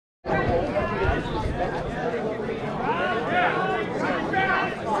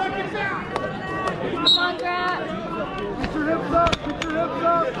Come on, Grant. Get your hips up, get your hips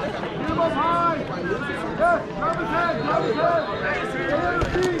up. Get them up high. Yes, grab his head, grab his head. Stay on your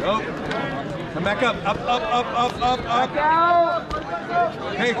feet. Oh. Come back up, up. Back out.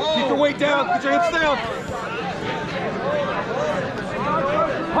 Hey, keep your weight down, put your hips down.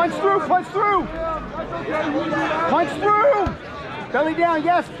 Punch through, punch through. Punch through. Belly down,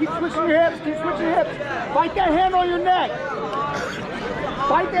 yes. Keep switching your hips, keep switching your hips. Bite that hand on your neck.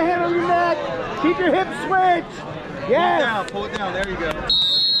 Bite the hand on your neck. Keep your hips switched. Yes. Pull it down, there you go.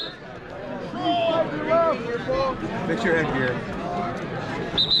 Fix your head gear.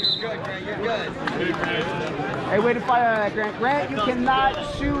 Hey, way to fight out of that, Grant. Grant, you cannot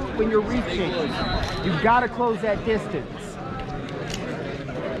shoot when you're reaching. You've got to close that distance.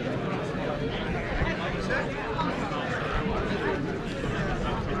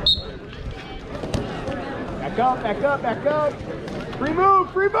 Back up, back up, back up. Free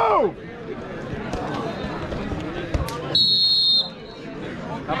move, free move.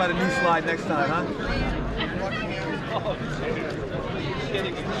 How about a knee slide next time, huh?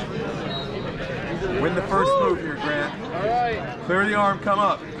 Win the first move here, Grant. All right. Clear the arm, come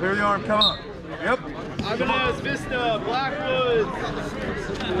up. Clear the arm, come up. Yep. Ibanez, Vista, Blackwoods.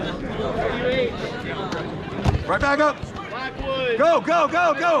 Right back up. Blackwoods. Go, go,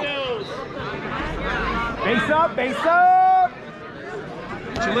 go, go. Base up, base up.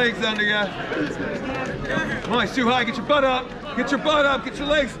 Get your legs under you. Come on, it's too high. Get your butt up. Get your butt up. Get your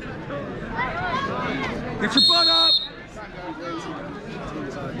legs. Get your butt up.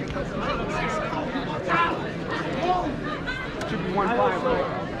 Should be 1-5, right?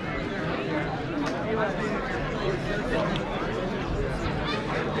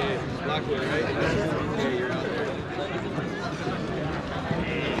 Blackwood, right? Yeah, you're out there.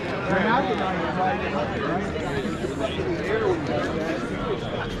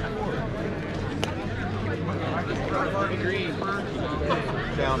 Green.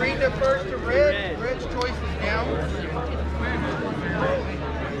 Down. Green to first to red. Red's choice is down.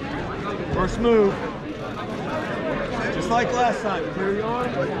 First move. Just like last time. Clear your arm.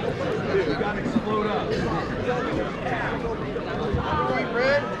 You got to explode up. Point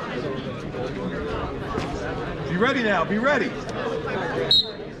red. Be ready now. Be ready.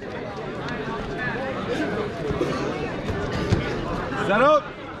 Set up.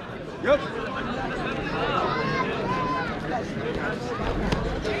 Yep.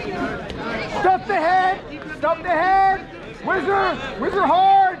 Stuff the head. Stuff the head. Whizzer. Whizzer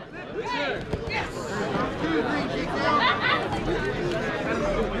hard.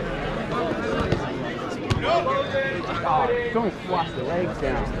 Oh, don't flush the legs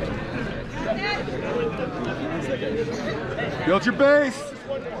down. Build your base.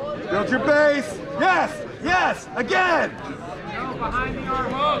 Build your base. Yes. Yes. Again. Behind the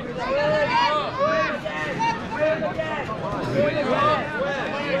arm.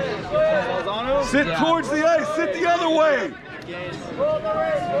 Sit towards the ice. Sit the other way.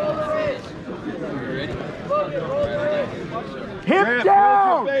 Hip Grant,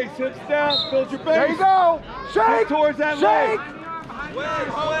 down. build your base. Hips down. Build your base. There you go. Shake. Sit towards that Shake. leg.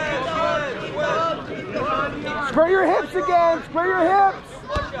 Square your hips again. Square your hips.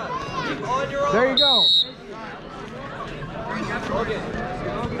 There you go.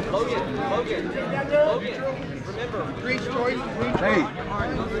 Logan. Remember, Green's choice. Hey,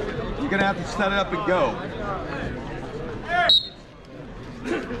 you're going to have to set it up and go.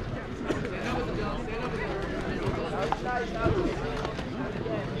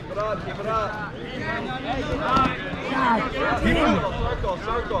 Keep it up. Keep moving.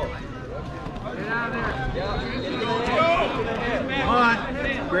 Circle. Come on.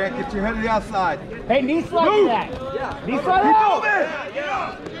 Grant, get your head to the outside. Hey, knee slide to that. Knee slide Keep out. moving.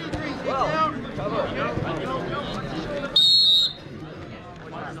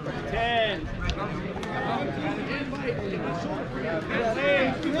 10.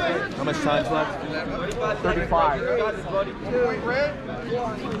 How much time's left? 35. Point red.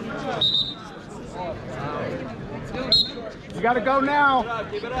 You gotta go now.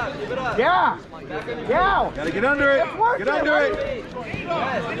 Keep it up. Yeah. Yeah. Gotta get under it. Get under it.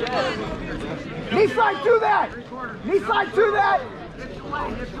 Knee slide to that. Knee slide to that.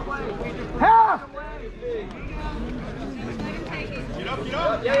 Half.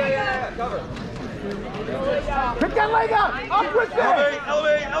 Yeah. Cover. Pick that leg up. Up with it.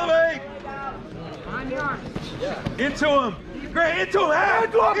 Elevate. Into him. Grant, into him.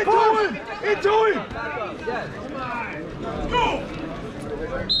 Into him. Go.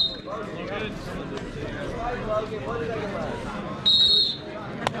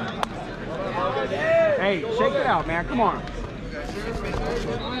 Hey, shake it out, man. Come on.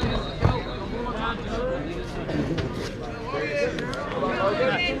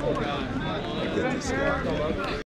 Get this guy.